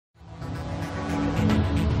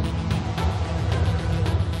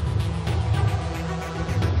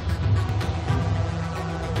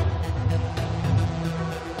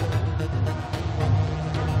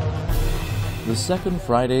The second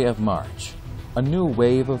Friday of March, a new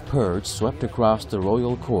wave of purge swept across the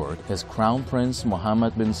royal court as Crown Prince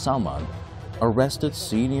Mohammed bin Salman arrested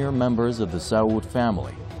senior members of the Saud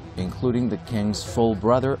family, including the king's full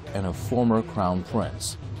brother and a former crown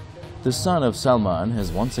prince. The son of Salman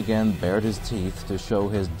has once again bared his teeth to show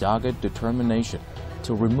his dogged determination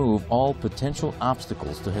to remove all potential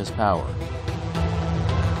obstacles to his power.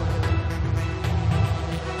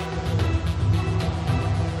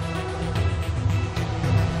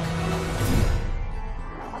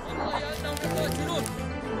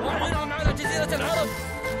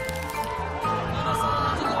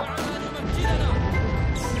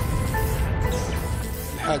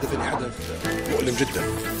 الحادث اللي حدث مؤلم جدا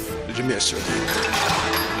لجميع السعوديين.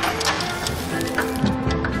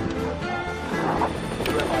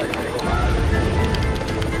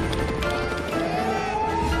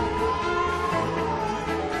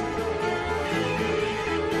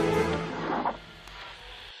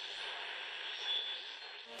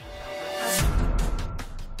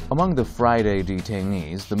 Among the Friday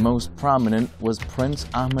detainees, the most prominent was Prince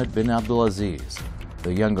Ahmed bin Abulaziz,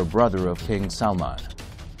 the younger brother of King Salman.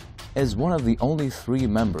 As one of the only three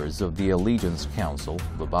members of the Allegiance Council,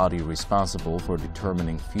 the body responsible for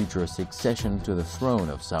determining future succession to the throne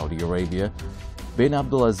of Saudi Arabia, bin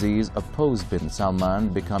Abulaziz opposed bin Salman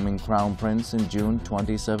becoming crown prince in June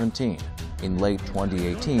 2017. In late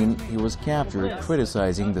 2018, he was captured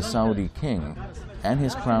criticizing the Saudi king and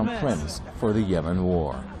his crown prince for the Yemen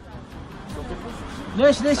war.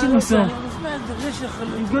 ليش المسؤول؟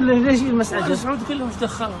 يقول له ليش المسألة؟ السعود كلهم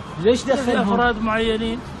دخلوا. ليش دخلوا؟ أفراد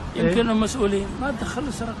معينين يمكنهم مسؤولين، ما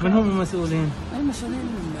تدخلوا سرقة. من هم المسؤولين؟ المسؤولين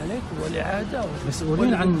الملك والإعادة.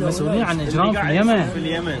 مسؤولين عن إجرام في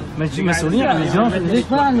اليمن. مسؤولين عن إجرام في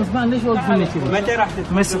ليش وقفوني كذا؟ متى راح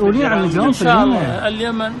تتم؟ مسؤولين عن إجرام في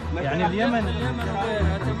اليمن. يعني اليمن.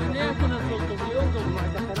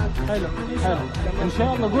 حلو. إن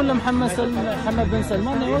شاء الله قول محمد بن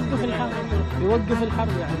سلمان يوقف الحرب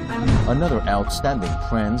يعني. Another outstanding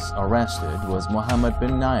prince arrested was Mohammed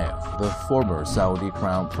bin Nayef, the former Saudi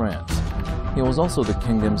crown prince. He was also the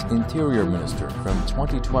kingdom's interior minister from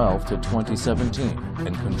 2012 to 2017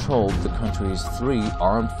 and controlled the country's three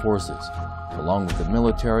armed forces, along with the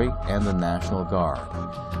military and the National Guard.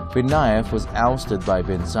 Bin Nayef was ousted by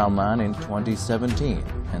bin Salman in 2017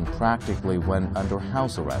 and practically went under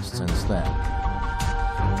house arrest since then.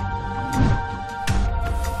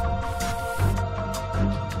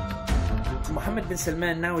 Mohammed bin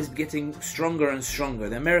Salman now is getting stronger and stronger.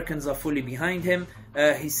 The Americans are fully behind him.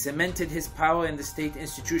 He's cemented his power in the state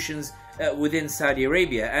institutions within Saudi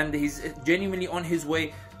Arabia, and he's genuinely on his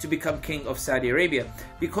way to become king of Saudi Arabia.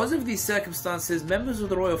 Because of these circumstances, members of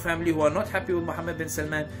the royal family who are not happy with Mohammed bin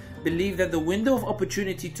Salman believe that the window of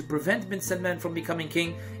opportunity to prevent bin Salman from becoming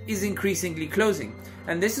king is increasingly closing.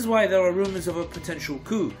 And this is why there are rumors of a potential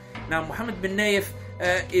coup. Now, Mohammed bin Nayef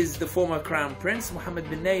is the former crown prince. Mohammed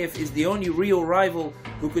bin Nayef is the only real rival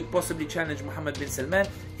who could possibly challenge Mohammed bin Salman.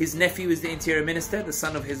 His nephew is the interior minister, the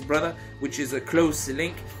son of his brother, which is a close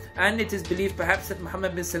link. And it is believed perhaps that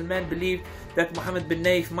Mohammed bin Salman believed that Mohammed bin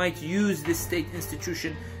Nayef might use this state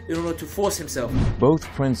institution in order to force himself. Both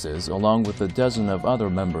princes, along with a dozen of other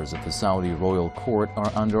members of the Saudi royal court,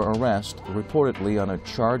 are under arrest, reportedly on a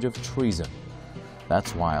charge of treason.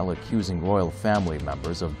 That's while accusing royal family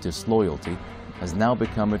members of disloyalty has now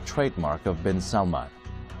become a trademark of bin Salman.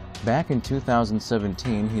 Back in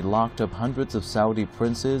 2017, he locked up hundreds of Saudi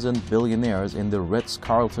princes and billionaires in the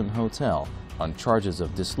Ritz-Carlton Hotel on charges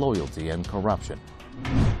of disloyalty and corruption.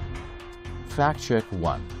 Fact check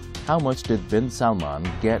 1. How much did bin Salman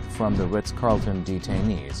get from the Ritz-Carlton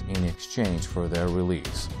detainees in exchange for their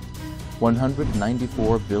release?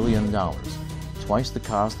 $194 billion, twice the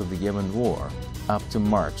cost of the Yemen war up to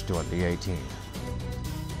March 2018.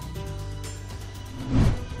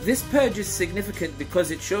 This purge is significant because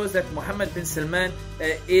it shows that Mohammed bin Salman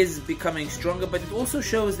is becoming stronger, but it also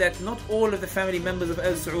shows that not all of the family members of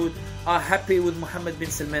Al Saud are happy with Mohammed bin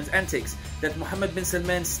Salman's antics. That Mohammed bin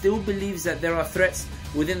Salman still believes that there are threats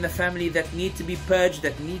within the family that need to be purged,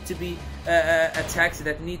 that need to be attacked,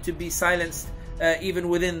 that need to be silenced, even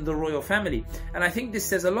within the royal family. And I think this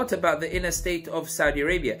says a lot about the inner state of Saudi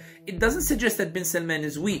Arabia. It doesn't suggest that bin Salman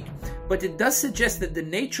is weak, but it does suggest that the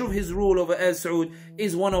nature of his rule over Al Saud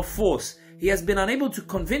is one of force. He has been unable to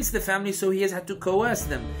convince the family, so he has had to coerce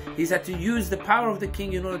them. He's had to use the power of the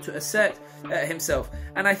king in order to assert himself.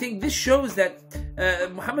 And I think this shows that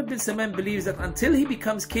Mohammed bin Salman believes that until he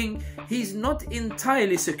becomes king, he's not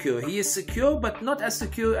entirely secure. He is secure, but not as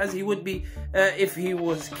secure as he would be if he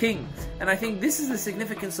was king. And I think this is the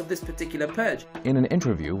significance of this particular purge. In an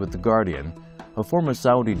interview with The Guardian, A former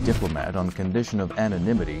Saudi diplomat on condition of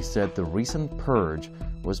anonymity said the recent purge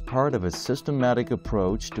was part of a systematic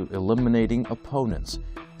approach to eliminating opponents,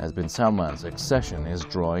 as bin Salman's accession is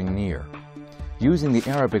drawing near. Using the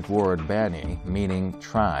Arabic word Bani, meaning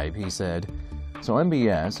tribe, he said, "So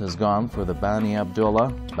MBS has gone for the Bani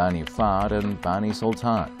Abdullah, Bani Fahd, and Bani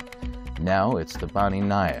Sultan. Now it's the Bani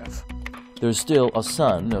Nayef." There's still a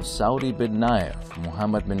son of Saud bin Nayef,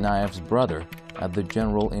 Mohammed bin Nayef's brother, at the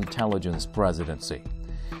General Intelligence Presidency.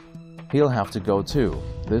 He'll have to go too.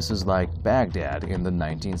 This is like Baghdad in the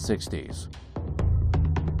 1960s.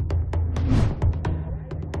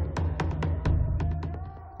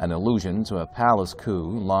 An allusion to a palace coup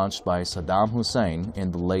launched by Saddam Hussein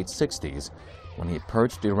in the late 60s when he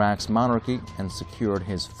purged Iraq's monarchy and secured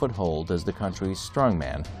his foothold as the country's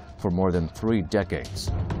strongman for more than 3 decades.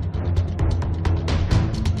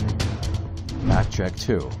 Fact check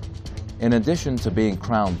 2. In addition to being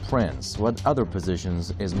crown prince, what other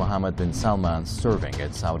positions is Mohammed bin Salman serving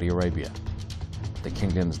at Saudi Arabia? The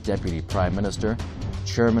kingdom's deputy prime minister,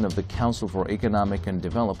 chairman of the Council for Economic and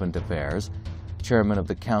Development Affairs, chairman of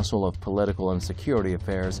the Council of Political and Security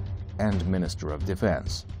Affairs, and Minister of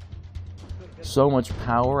Defense. So much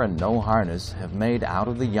power and no harness have made out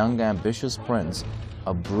of the young, ambitious prince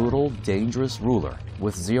a brutal, dangerous ruler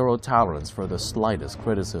with zero tolerance for the slightest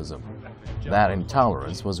criticism. That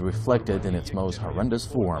intolerance was reflected in its most horrendous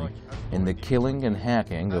form in the killing and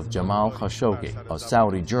hacking of Jamal Khashoggi, a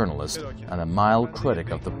Saudi journalist and a mild critic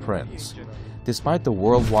of the prince. Despite the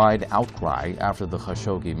worldwide outcry after the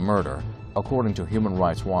Khashoggi murder, according to Human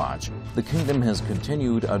Rights Watch, the kingdom has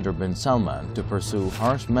continued under bin Salman to pursue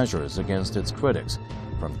harsh measures against its critics,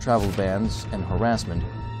 from travel bans and harassment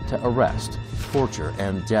to arrest, torture,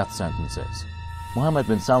 and death sentences. Mohammed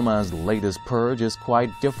bin Salman's latest purge is quite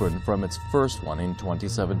different from its first one in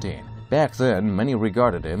 2017. Back then, many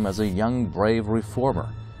regarded him as a young, brave reformer,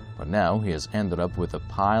 but now he has ended up with a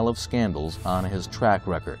pile of scandals on his track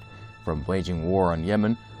record, from waging war on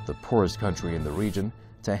Yemen, the poorest country in the region,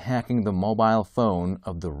 to hacking the mobile phone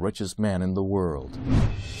of the richest man in the world.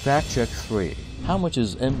 Fact check 3. How much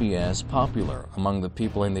is MBS popular among the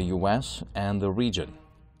people in the U.S. and the region?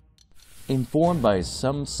 Informed by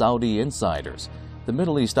some Saudi insiders, the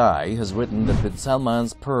Middle East Eye has written that bin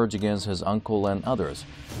Salman's purge against his uncle and others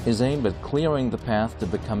is aimed at clearing the path to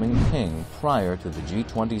becoming king prior to the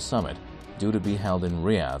G20 summit, due to be held in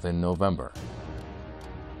Riyadh in November.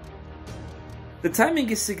 The timing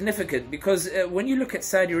is significant because when you look at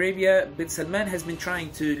Saudi Arabia, bin Salman has been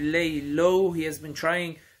trying to lay low. He has been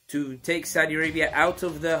trying to take Saudi Arabia out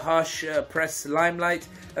of the harsh press limelight,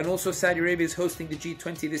 and also Saudi Arabia is hosting the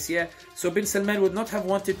G20 this year. So bin Salman would not have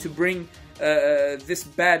wanted to bring this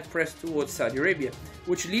bad press towards Saudi Arabia,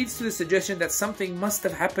 which leads to the suggestion that something must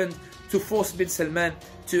have happened to force bin Salman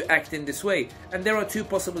to act in this way. And there are 2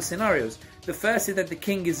 possible scenarios. The first is that the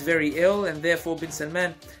king is very ill, and therefore bin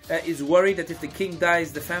Salman is worried that if the king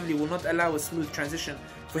dies, the family will not allow a smooth transition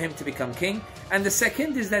for him to become king. And the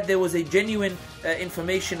second is that there was a genuine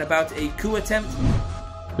information about a coup attempt.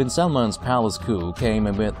 Bin Salman's palace coup came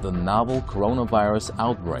amid the novel coronavirus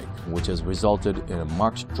outbreak, which has resulted in a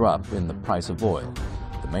marked drop in the price of oil,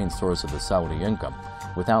 the main source of the Saudi income,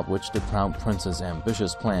 without which the Crown Prince's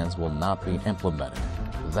ambitious plans will not be implemented.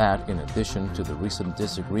 That in addition to the recent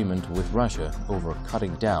disagreement with Russia over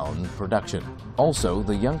cutting down production. Also,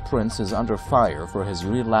 the young prince is under fire for his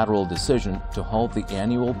unilateral decision to halt the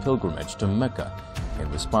annual pilgrimage to Mecca in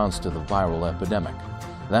response to the viral epidemic.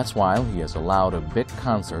 That's why he has allowed a big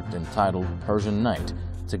concert entitled Persian Night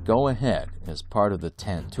to go ahead as part of the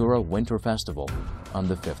Tantura Winter Festival on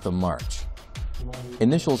the 5th of March.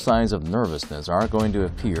 Initial signs of nervousness are going to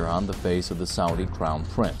appear on the face of the Saudi Crown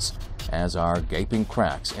Prince, as are gaping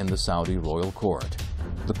cracks in the Saudi royal court.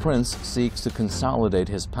 The prince seeks to consolidate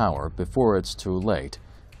his power before it's too late,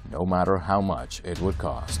 no matter how much it would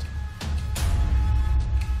cost.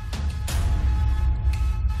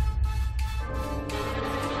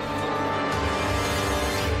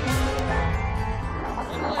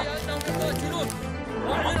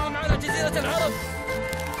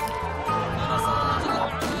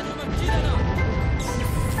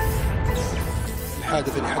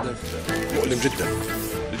 الحادث حدث مؤلم جدا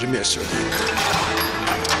لجميع السعوديين.